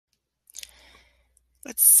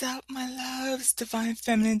What's up, my loves? Divine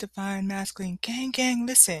feminine, divine masculine, gang, gang.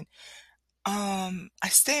 Listen, I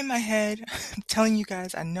stay in my head. I'm telling you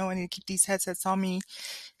guys, I know I need to keep these headsets on me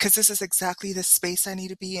because this is exactly the space I need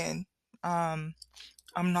to be in. Um,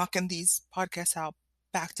 I'm knocking these podcasts out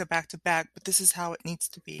back to back to back, but this is how it needs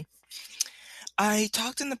to be. I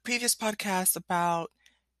talked in the previous podcast about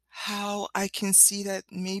how I can see that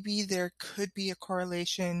maybe there could be a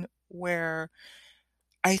correlation where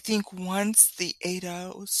I think once the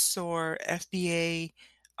ADOS or FBA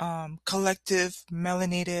collective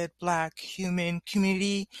melanated Black human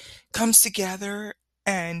community comes together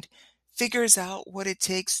and figures out what it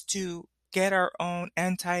takes to get our own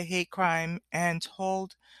anti-hate crime and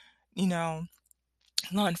hold, you know,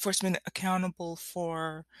 law enforcement accountable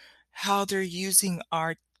for how they're using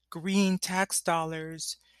our green tax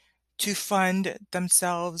dollars to fund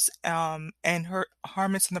themselves and hurt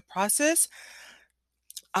harm us in the process.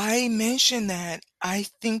 I mentioned that I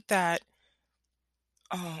think that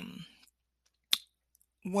um,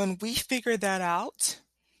 when we figure that out,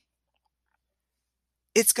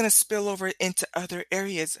 it's going to spill over into other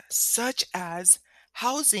areas, such as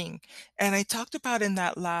housing. And I talked about in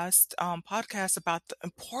that last podcast about the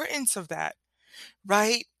importance of that,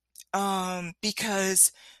 right?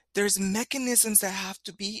 Because there's mechanisms that have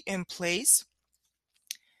to be in place.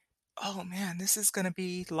 Oh man, this is going to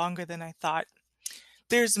be longer than I thought.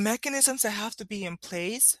 There's mechanisms that have to be in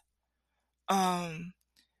place um,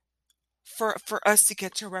 for us to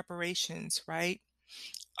get to reparations, right?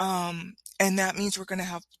 And that means we're going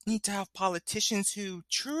to need to have politicians who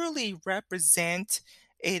truly represent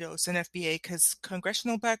ADOS and FBA because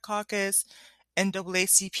Congressional Black Caucus,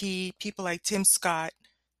 NAACP, people like Tim Scott,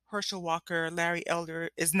 Herschel Walker, Larry Elder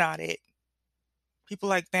is not it. People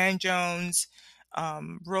like Van Jones,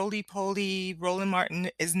 Roly Poly, Roland Martin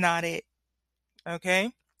is not it.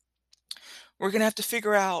 Okay? We're going to have to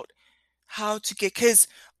figure out how to get, because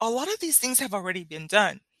a lot of these things have already been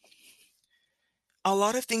done. A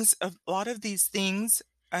lot of these things,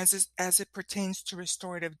 as it pertains to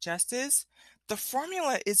restorative justice, the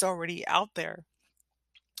formula is already out there.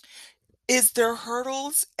 Is there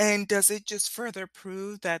hurdles, and does it just further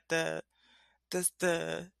prove that the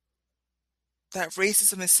that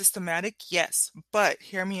racism is systematic? Yes, but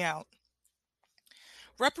hear me out.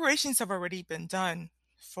 Reparations have already been done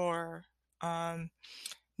for um,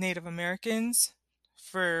 Native Americans,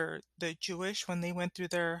 for the Jewish when they went through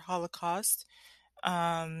their Holocaust.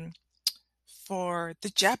 Um, for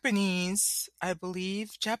the Japanese, I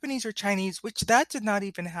believe, Japanese or Chinese, which that did not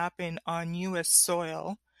even happen on US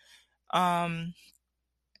soil. Um,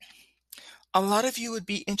 a lot of you would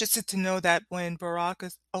be interested to know that when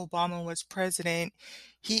Obama was president,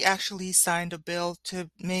 he actually signed a bill to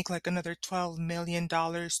make like another $12 million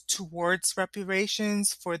towards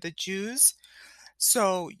reparations for the Jews.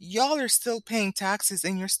 So y'all are still paying taxes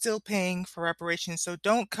and you're still paying for reparations. So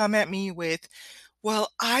don't come at me with, well,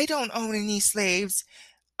 I don't own any slaves.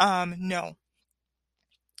 No.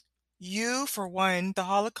 You, for one, the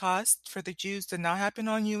Holocaust for the Jews did not happen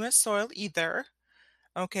on US soil either,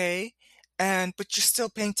 okay? But you're still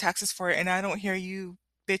paying taxes for it, and I don't hear you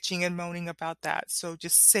bitching and moaning about that. So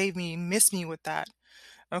just save me, miss me with that,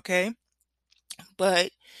 okay?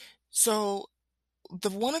 But so the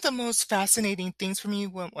one of the most fascinating things for me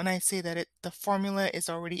when I say that the formula is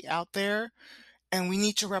already out there and we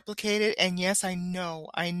need to replicate it. And yes, I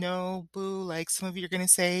know, boo, like some of you are gonna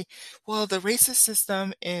say, well, the racist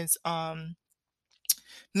system is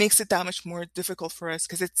makes it that much more difficult for us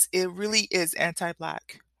because it really is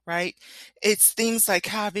anti-black, right? It's things like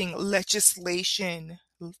having legislation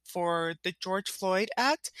for the George Floyd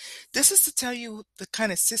Act. This is to tell you the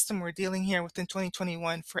kind of system we're dealing here within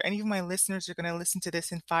 2021. For any of my listeners who are going to listen to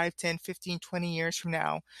this in 5, 10, 15, 20 years from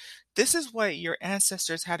now, this is what your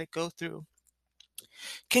ancestors had to go through.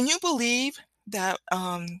 Can you believe that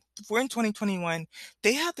we're in 2021?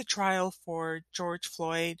 They had the trial for George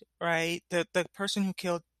Floyd, right? The person who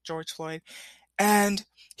killed George Floyd, and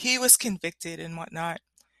he was convicted and whatnot.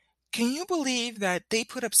 Can you believe that they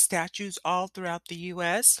put up statues all throughout the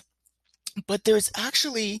US? But there's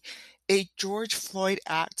actually a George Floyd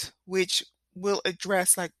Act which will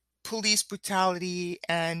address like police brutality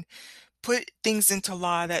and put things into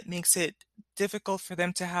law that makes it difficult for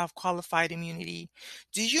them to have qualified immunity.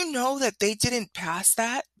 Do you know that they didn't pass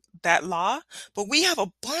that law? But we have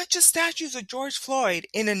a bunch of statues of George Floyd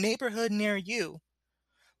in a neighborhood near you,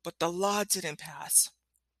 but the law didn't pass.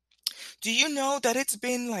 Do you know that it's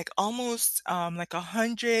been like almost like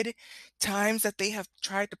 100 times that they have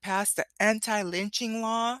tried to pass the anti-lynching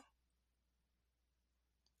law?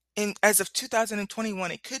 In as of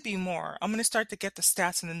 2021, it could be more. I'm going to start to get the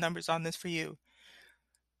stats and the numbers on this for you.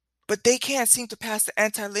 but they can't seem to pass the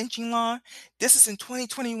anti-lynching law. This is in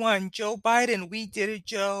 2021. Joe Biden, we did it,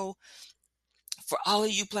 Joe. For all of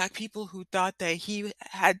you black people who thought that he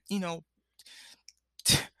had,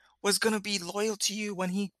 was going to be loyal to you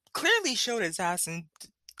when he clearly showed his ass and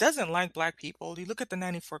doesn't like black people. You look at the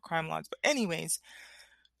 94 crime laws. But anyways,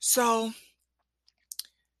 so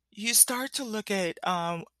you start to look at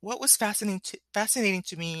what was fascinating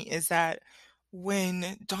to me is that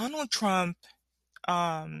when Donald Trump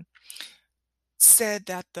um, said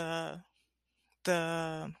that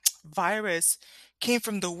the virus came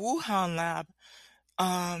from the Wuhan lab,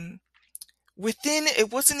 um, within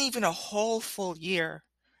it wasn't even a whole full year,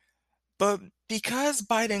 but because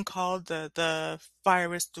Biden called the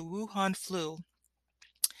virus the Wuhan flu,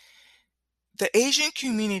 the Asian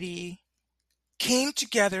community came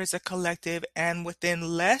together as a collective, and within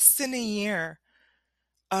less than a year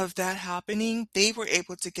of that happening, they were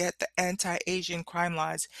able to get the anti-Asian crime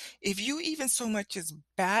laws. If you even so much as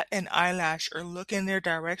bat an eyelash or look in their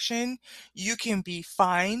direction, you can be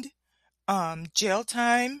fined, jail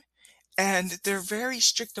time, and they're very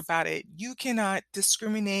strict about it. You cannot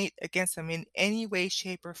discriminate against them in any way,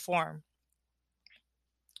 shape, or form.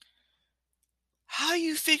 How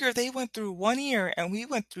you figure they went through 1 year and we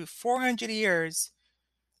went through 400 years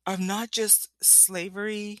of not just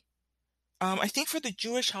slavery. I think for the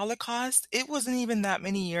Jewish Holocaust, it wasn't even that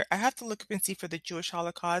many years. I have to look up and see for the Jewish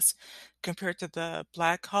Holocaust compared to the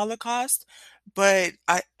Black Holocaust. But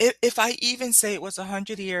if I even say it was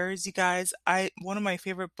 100 years, you guys, one of my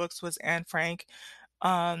favorite books was Anne Frank.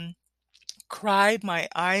 Um, Cried my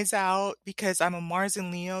eyes out because I'm a Mars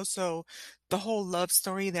and Leo, so the whole love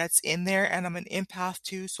story that's in there, and I'm an empath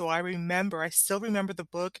too, so I still remember the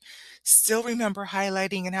book, still remember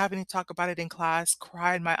highlighting and having to talk about it in class,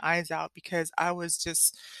 cried my eyes out because I was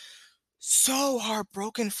just so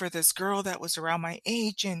heartbroken for this girl that was around my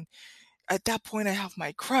age. And at that point, I have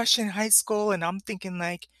my crush in high school, and I'm thinking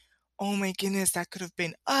like, oh my goodness, that could have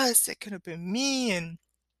been us, it could have been me. And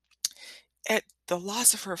at the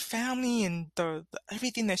loss of her family and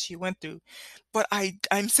everything that she went through. But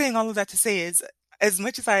I'm saying all of that to say is, as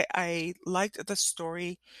much as I liked the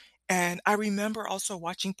story, and I remember also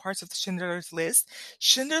watching parts of the Schindler's List.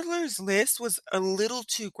 Schindler's List was a little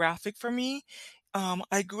too graphic for me.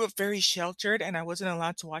 I grew up very sheltered and I wasn't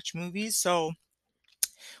allowed to watch movies. So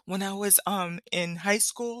when I was in high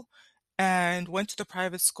school and went to the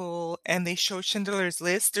private school and they showed Schindler's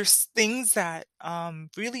List, there's things that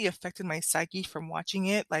really affected my psyche from watching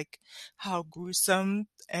it, like how gruesome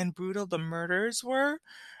and brutal the murders were.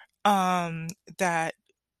 Um, that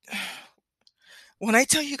when I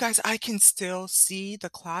tell you guys, I can still see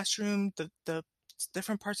the classroom, the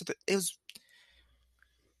different parts of it was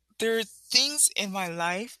there are things in my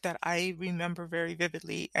life that I remember very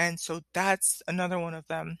vividly, and so that's another one of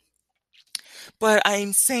them. But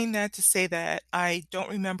I'm saying that to say that I don't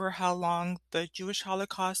remember how long the Jewish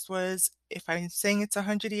Holocaust was. If I'm saying it's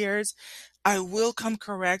 100 years, I will come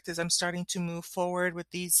correct as I'm starting to move forward with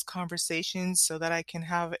these conversations so that I can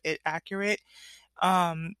have it accurate.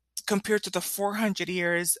 Um, Compared to the 400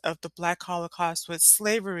 years of the Black Holocaust with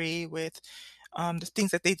slavery, with the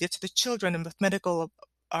things that they did to the children, and with medical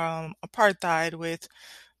apartheid, with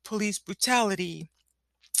police brutality,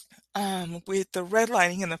 with the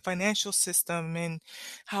redlining in the financial system and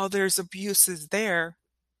how there's abuses there.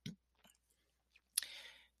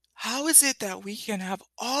 How is it that we can have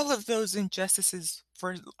all of those injustices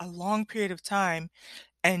for a long period of time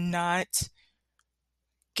and not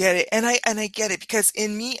get it? And I get it because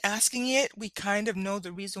in me asking it, we kind of know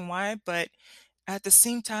the reason why, but at the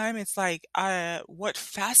same time, it's like what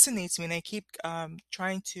fascinates me, and I keep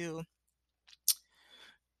trying to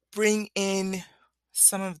bring in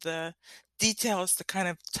some of the details to kind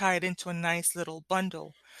of tie it into a nice little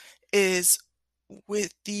bundle is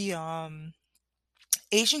with the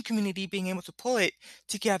Asian community being able to pull it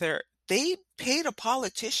together. They paid a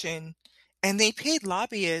politician and they paid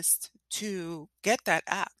lobbyists to get that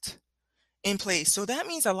act in place. So that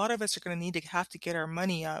means a lot of us are going to need to have to get our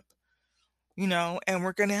money up, and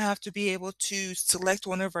we're going to have to be able to select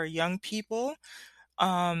one of our young people.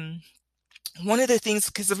 Um, One of the things,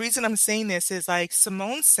 because the reason I'm saying this is like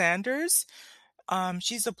Simone Sanders,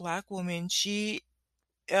 she's a black woman. She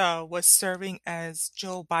was serving as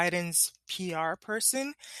Joe Biden's PR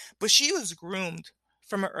person, but she was groomed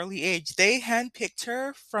from an early age. They handpicked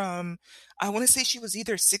her from, I want to say she was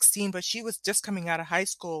either 16, but she was just coming out of high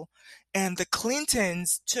school. And the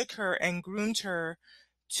Clintons took her and groomed her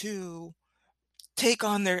to take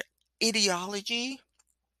on their ideology,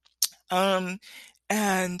 um,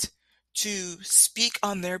 and to speak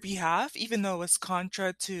on their behalf, even though it's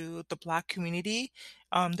contra to the Black community.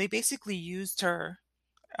 They basically used her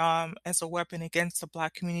as a weapon against the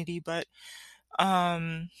Black community, but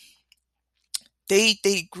um,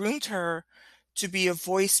 they groomed her to be a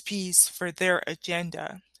voice piece for their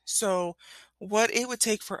agenda. So what it would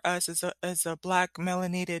take for us as a Black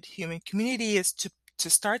melanated human community is to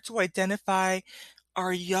start to identify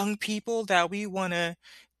our young people that we want to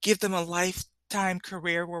give them a lifetime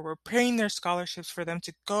career where we're paying their scholarships for them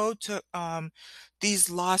to go to these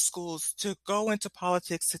law schools, to go into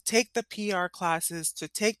politics, to take the PR classes, to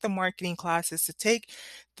take the marketing classes, to take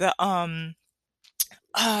the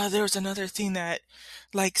there was another thing that,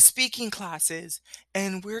 like speaking classes,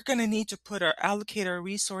 and we're going to need to allocate our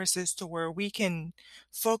resources to where we can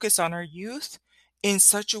focus on our youth in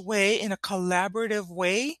such a way, in a collaborative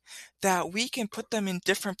way, that we can put them in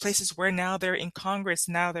different places where now they're in Congress,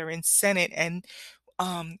 now they're in Senate, and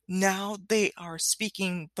now they are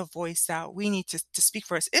speaking the voice that we need to speak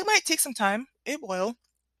for us. It might take some time, it will.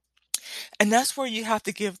 And that's where you have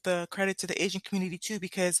to give the credit to the Asian community too,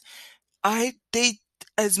 because they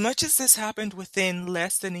as much as this happened within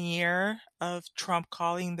less than a year of Trump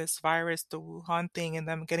calling this virus the Wuhan thing and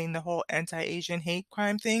them getting the whole anti-Asian hate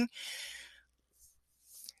crime thing,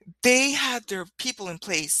 they had their people in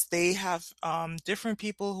place. They have different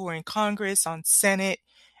people who are in Congress, on Senate.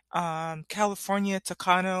 California,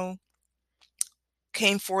 Takano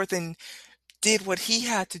came forth and did what he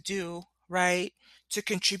had to do, right, to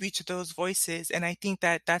contribute to those voices. And I think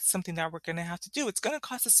that that's something that we're going to have to do. It's going to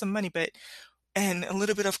cost us some money, but and a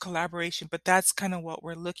little bit of collaboration, but that's kind of what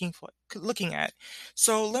we're looking at.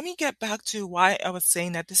 So let me get back to why I was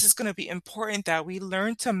saying that this is going to be important that we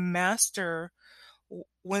learn to master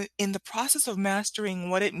when in the process of mastering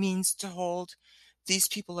what it means to hold these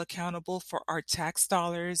people accountable for our tax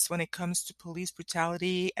dollars when it comes to police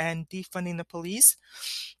brutality and defunding the police.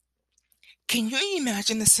 Can you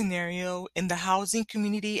imagine the scenario in the housing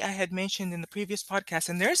community I had mentioned in the previous podcast?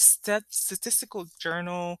 And there's statistical,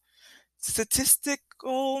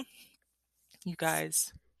 you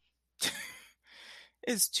guys,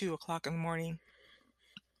 it's 2 o'clock in the morning.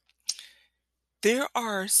 There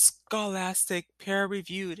are scholastic,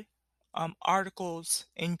 peer-reviewed articles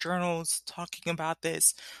in journals talking about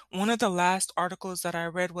this. One of the last articles that I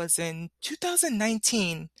read was in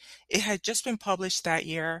 2019. It had just been published that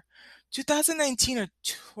year. 2019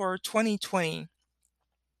 or 2020.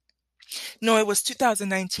 No, it was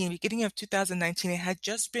 2019, beginning of 2019. It had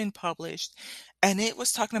just been published, and it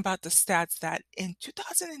was talking about the stats that in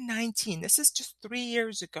 2019, this is just 3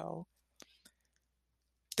 years ago,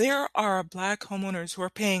 there are Black homeowners who are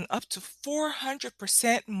paying up to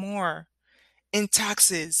 400% more in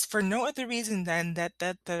taxes for no other reason than that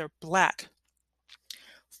they're Black.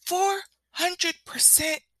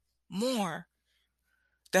 400% more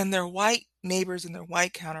than their white neighbors and their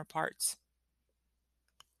white counterparts.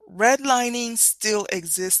 Redlining still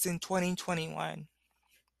exists in 2021.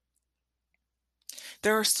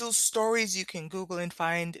 There are still stories you can Google and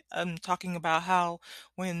find talking about how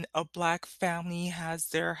when a Black family has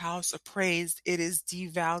their house appraised, it is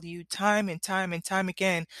devalued time and time and time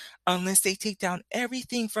again, unless they take down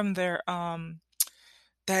everything from their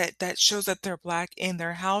that shows that they're Black in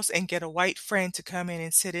their house and get a white friend to come in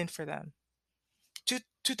and sit in for them.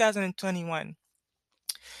 2021.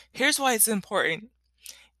 Here's why it's important.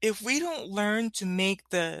 If we don't learn to make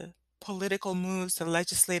the political moves, the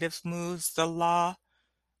legislative moves, the law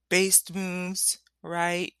based moves,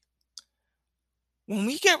 right? When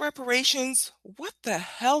we get reparations, what the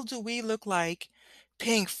hell do we look like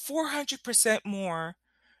paying 400% more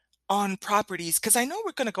on properties? Because I know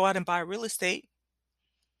we're going to go out and buy real estate.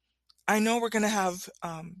 I know we're going to have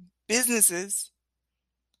businesses,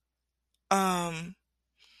 um,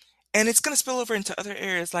 and it's going to spill over into other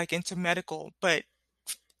areas like into medical. But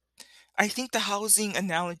I think the housing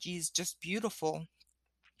analogy is just beautiful.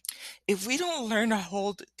 If we don't learn to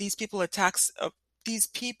hold these people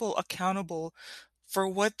accountable for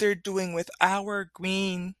what they're doing with our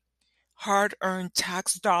green hard-earned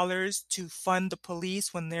tax dollars to fund the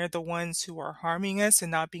police when they're the ones who are harming us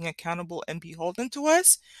and not being accountable and beholden to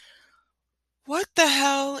us, what the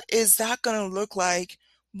hell is that going to look like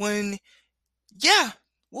when, yeah,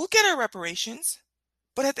 we'll get our reparations,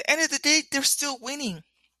 but at the end of the day, they're still winning.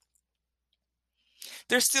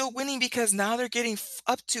 They're still winning because now they're getting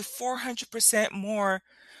up to 400% more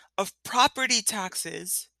of property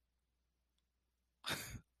taxes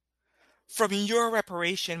from your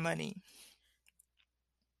reparation money.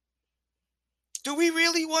 Do we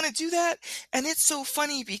really want to do that? And it's so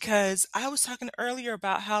funny because I was talking earlier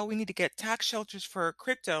about how we need to get tax shelters for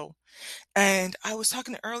crypto. And I was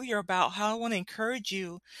talking earlier about how I want to encourage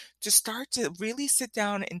you to start to really sit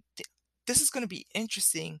down and this is going to be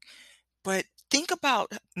interesting, but think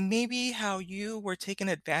about maybe how you were taken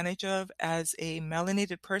advantage of as a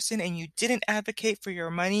melanated person and you didn't advocate for your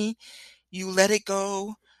money. You let it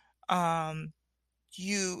go. Um,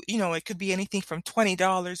 it could be anything from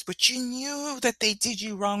 $20, but you knew that they did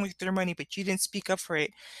you wrong with their money, but you didn't speak up for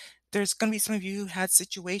it. There's going to be some of you who had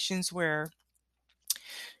situations where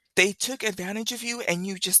they took advantage of you and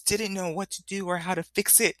you just didn't know what to do or how to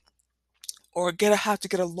fix it or how to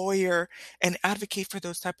get a lawyer and advocate for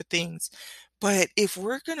those type of things. But if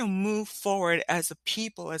we're going to move forward as a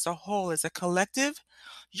people, as a whole, as a collective,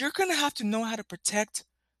 you're going to have to know how to protect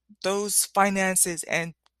those finances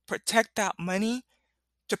and protect that money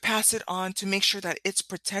to pass it on to make sure that it's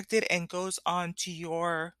protected and goes on to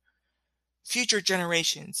your future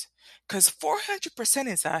generations. Because 400%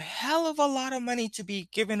 is a hell of a lot of money to be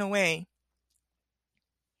given away.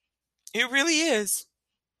 It really is.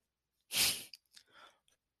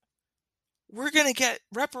 We're going to get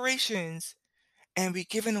reparations and be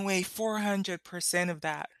giving away 400% of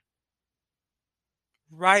that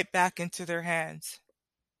right back into their hands.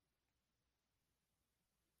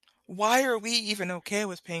 Why are we even okay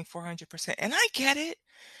with paying 400%? And I get it.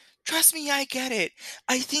 Trust me, I get it.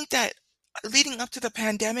 I think that leading up to the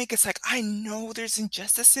pandemic, it's like I know there's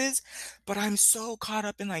injustices, but I'm so caught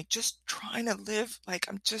up in like just trying to live, like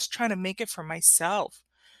I'm just trying to make it for myself.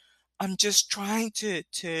 I'm just trying to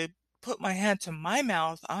put my hand to my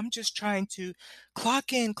mouth. I'm just trying to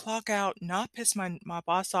clock in, clock out, not piss my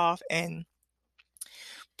boss off and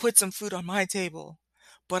put some food on my table.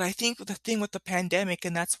 But I think the thing with the pandemic,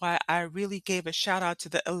 and that's why I really gave a shout out to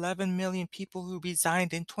the 11 million people who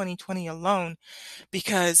resigned in 2020 alone,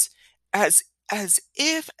 because as as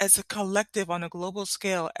a collective on a global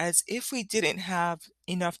scale, as if we didn't have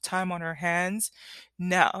enough time on our hands,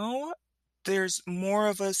 now there's more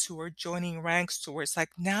of us who are joining ranks towards like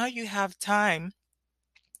now you have time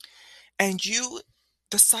and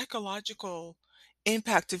the psychological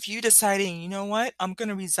impact of you deciding, you know what, I'm going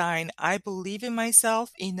to resign. I believe in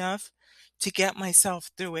myself enough to get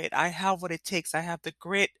myself through it. I have what it takes. I have the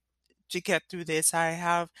grit to get through this. I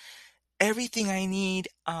have everything I need.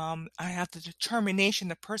 I have the determination,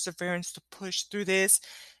 the perseverance to push through this,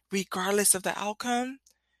 regardless of the outcome.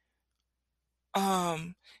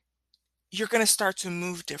 Um, you're going to start to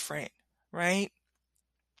move different, right?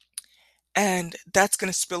 And that's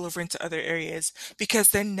going to spill over into other areas because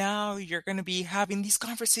then now you're going to be having these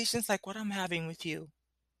conversations like what I'm having with you.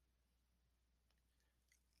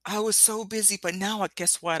 I was so busy, but now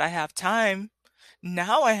guess what? I have time.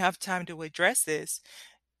 Now I have time to address this.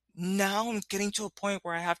 Now I'm getting to a point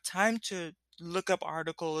where I have time to look up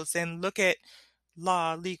articles and look at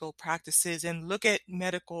legal practices and look at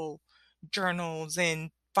medical journals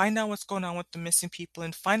and find out what's going on with the missing people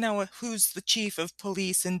and find out who's the chief of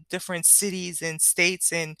police in different cities and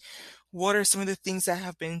states and what are some of the things that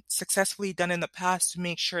have been successfully done in the past to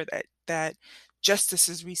make sure that justice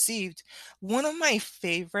is received. One of my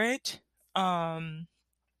favorite um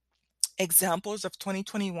examples of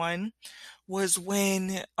 2021 was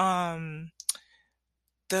when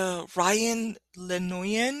the Ryan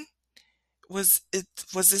Lenoyan was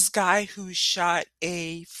this guy who shot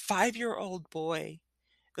a 5-year-old boy.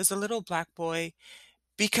 It was a little black boy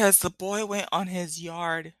because the boy went on his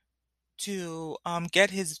yard to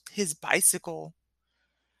get his bicycle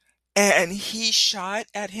and he shot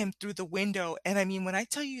at him through the window. And I mean, when I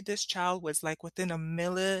tell you this child was like within a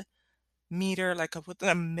millimeter, like within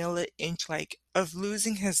a milli-inch, like of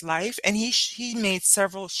losing his life, and he made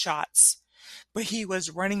several shots, but he was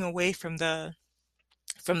running away from the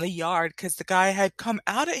yard because the guy had come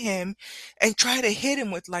out at him and tried to hit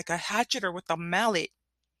him with like a hatchet or with a mallet.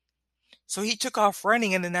 So he took off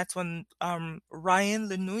running, and then that's when Ryan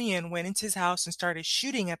Lenuyan went into his house and started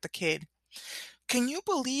shooting at the kid. Can you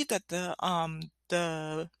believe that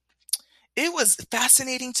the it was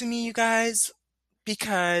fascinating to me, you guys,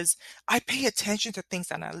 because I pay attention to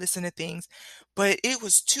things and I listen to things, but it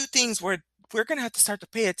was two things where we're going to have to start to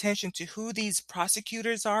pay attention to who these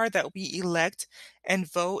prosecutors are that we elect and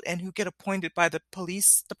vote and who get appointed by the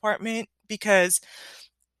police department because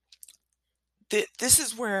this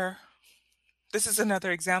is where this is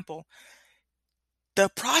another example. The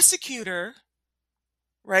prosecutor,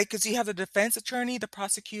 right? Because you have the defense attorney, the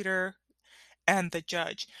prosecutor, and the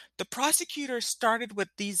judge. The prosecutor started with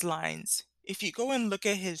these lines. If you go and look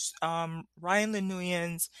at his Ryan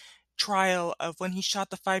Lenuyan's trial of when he shot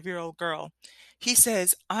the 5-year-old girl. He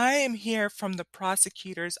says, "I am here from the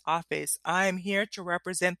prosecutor's office. I am here to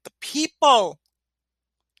represent the people."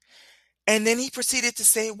 And then he proceeded to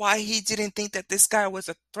say why he didn't think that this guy was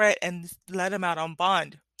a threat and let him out on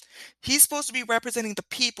bond. He's supposed to be representing the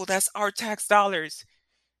people. That's our tax dollars.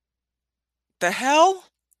 The hell?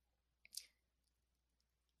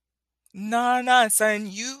 Nah, nah, son.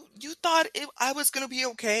 You thought I was gonna be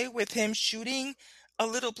okay with him shooting a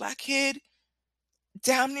little black kid,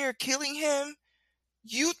 damn near killing him?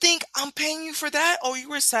 You think I'm paying you for that? Oh, you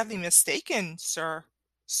were sadly mistaken, sir.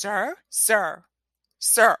 Sir? Sir.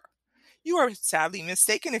 Sir. You are sadly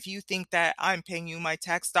mistaken if you think that I'm paying you my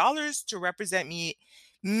tax dollars to represent me,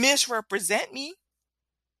 misrepresent me.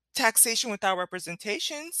 Taxation without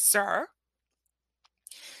representation, sir.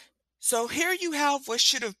 So here you have what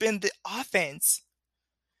should have been the offense.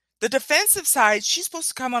 The defensive side, she's supposed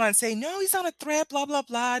to come on and say, no, he's not a threat, blah, blah,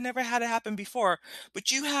 blah. Never had it happen before.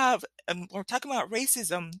 But you have, we're talking about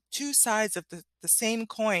racism, two sides of the same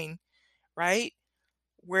coin, right?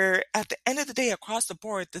 Where at the end of the day, across the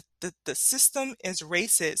board, the system is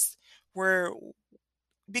racist. Where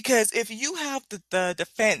because if you have the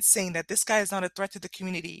defense saying that this guy is not a threat to the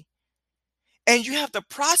community, and you have the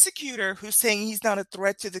prosecutor who's saying he's not a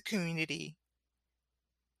threat to the community,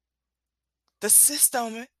 the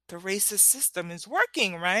system, the racist system is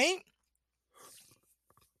working, right?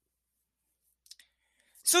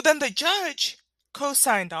 So then the judge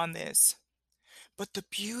co-signed on this. But the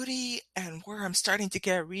beauty and where I'm starting to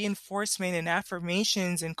get reinforcement and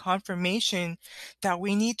affirmations and confirmation that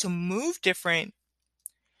we need to move different,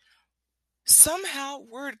 somehow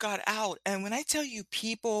word got out. And when I tell you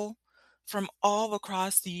people from all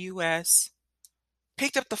across the US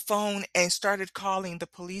picked up the phone and started calling the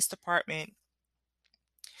police department.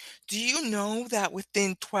 Do you know that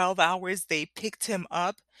within 12 hours they picked him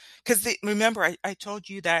up? Because remember, I told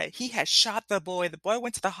you that he had shot the boy. The boy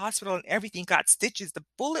went to the hospital and everything, got stitches. The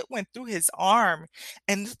bullet went through his arm.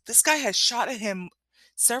 And this guy had shot at him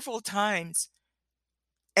several times.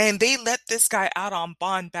 And they let this guy out on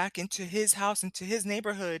bond back into his house, into his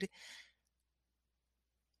neighborhood,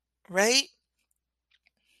 right?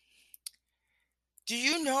 Do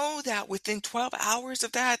you know that within 12 hours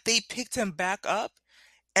of that, they picked him back up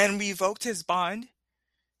and revoked his bond?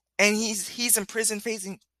 And he's in prison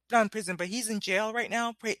facing, not in prison, but he's in jail right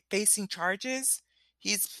now facing charges.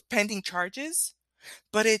 He's pending charges.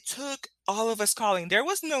 But it took all of us calling. There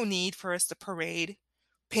was no need for us to parade,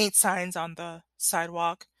 paint signs on the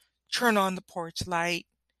sidewalk, turn on the porch light.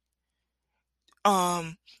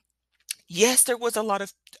 Um, yes, there was a lot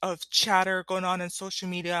of chatter going on social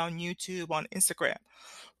media, on YouTube, on Instagram.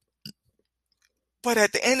 But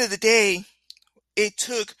at the end of the day, it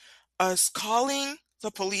took us calling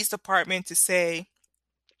the police department to say,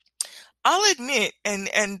 I'll admit, and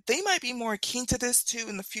they might be more keen to this too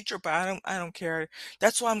in the future, but I don't care.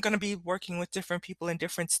 That's why I'm going to be working with different people in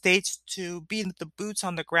different states to be the boots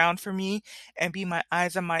on the ground for me and be my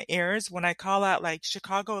eyes and my ears. When I call out like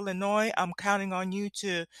Chicago, Illinois, I'm counting on you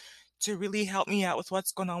to really help me out with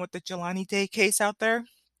what's going on with the Jelani Day case out there.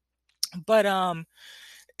 But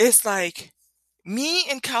it's like me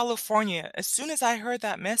in California, as soon as I heard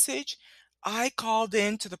that message, I called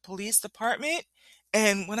in to the police department.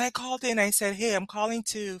 And when I called in, I said, hey, I'm calling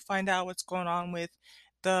to find out what's going on with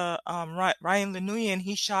the Ryan Lanuyan.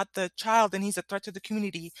 He shot the child and he's a threat to the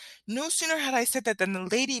community. No sooner had I said that than the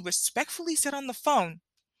lady respectfully said on the phone,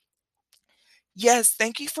 yes,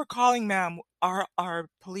 thank you for calling, ma'am. Our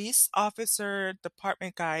police officer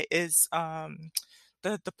department guy is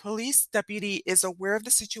the police deputy is aware of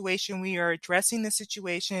the situation. We are addressing the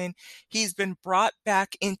situation. He's been brought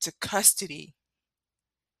back into custody.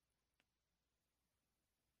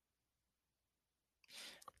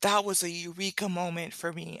 That was a eureka moment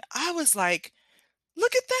for me. I was like,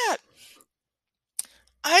 look at that.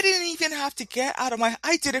 I didn't even have to get out of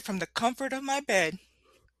I did it from the comfort of my bed.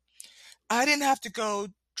 I didn't have to go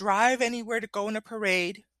drive anywhere to go in a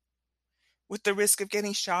parade with the risk of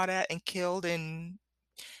getting shot at and killed and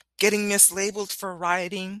getting mislabeled for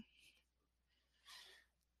rioting.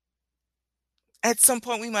 At some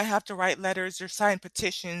point, we might have to write letters or sign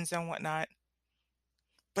petitions and whatnot.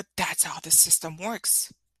 But that's how the system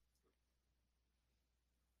works.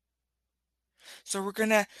 So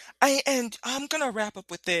I'm gonna wrap up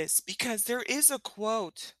with this because there is a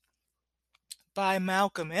quote by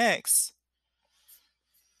Malcolm X,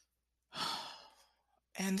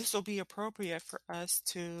 and this will be appropriate for us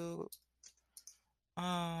to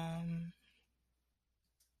um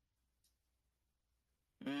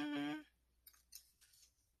mm,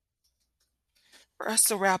 for us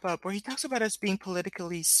to wrap up, where he talks about us being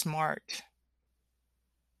politically smart.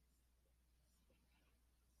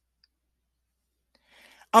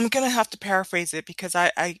 I'm gonna have to paraphrase it because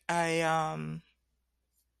I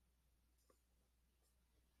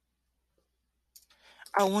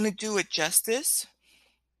want to do it justice.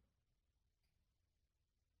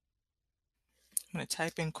 I'm gonna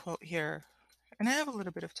type in quote here, and I have a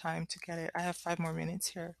little bit of time to get it. I have 5 more minutes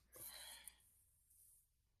here.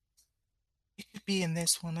 It could be in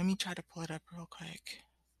this one. Let me try to pull it up real quick.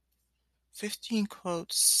 15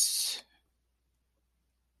 quotes.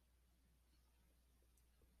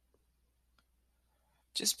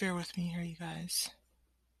 Just bear with me here, you guys.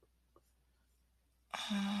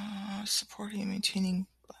 Supporting and maintaining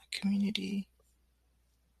Black community.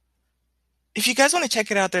 If you guys want to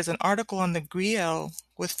check it out, there's an article on the Grio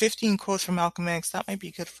with 15 quotes from Malcolm X. That might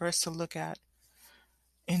be good for us to look at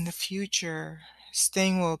in the future.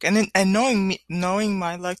 Staying woke, and then and knowing me, knowing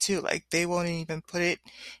my luck too. Like they won't even put it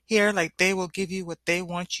here. Like they will give you what they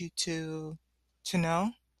want you to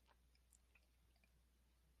know.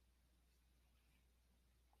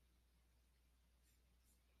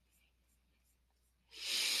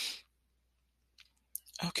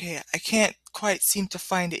 Okay, I can't quite seem to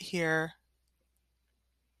find it here.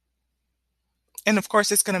 And of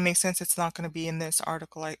course, it's going to make sense. It's not going to be in this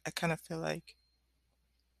article. I kind of feel like,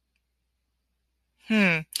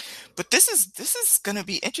 hmm. But this is going to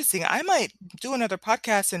be interesting. I might do another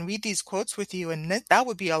podcast and read these quotes with you, and that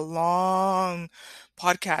would be a long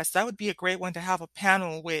podcast. That would be a great one to have a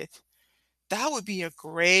panel with. That would be a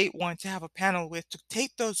great one to have a panel with to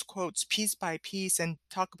take those quotes piece by piece and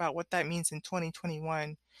talk about what that means in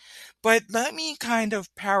 2021. But let me kind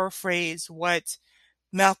of paraphrase what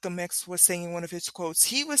Malcolm X was saying in one of his quotes.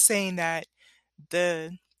 He was saying that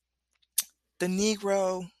the the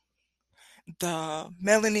Negro, the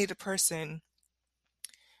melanated person,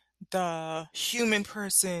 the human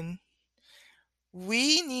person,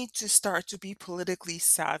 we need to start to be politically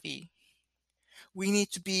savvy. We need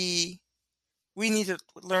to be we need to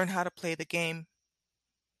learn how to play the game.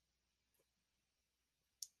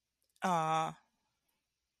 Uh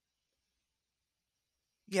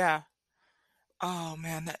yeah. Oh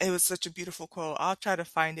man, it was such a beautiful quote. I'll try to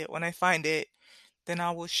find it. When I find it, then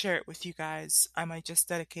I will share it with you guys. I might just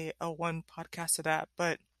dedicate a one podcast to that.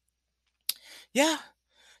 But yeah,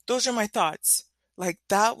 those are my thoughts. Like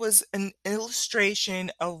that was an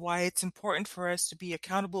illustration of why it's important for us to be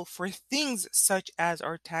accountable for things such as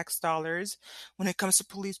our tax dollars when it comes to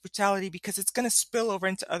police brutality, because it's going to spill over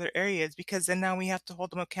into other areas, because then now we have to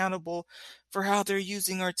hold them accountable for how they're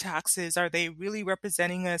using our taxes. Are they really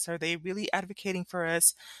representing us? Are they really advocating for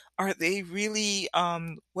us? Are they really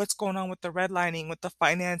what's going on with the redlining, with the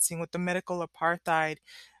financing, with the medical apartheid,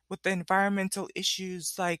 with the environmental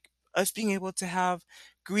issues, like us being able to have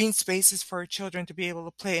green spaces for our children to be able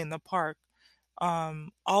to play in the park.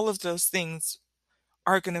 All of those things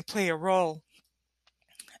are going to play a role,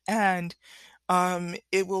 and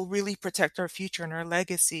it will really protect our future and our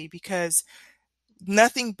legacy, because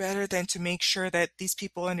nothing better than to make sure that these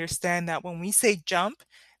people understand that when we say jump,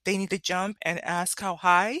 they need to jump and ask how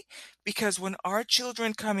high. Because when our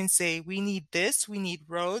children come and say, we need this, we need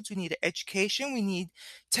roads, we need education, we need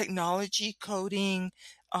technology, coding,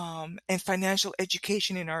 and financial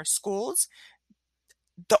education in our schools,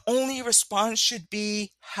 the only response should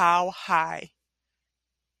be how high.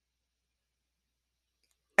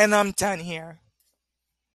 And I'm done here.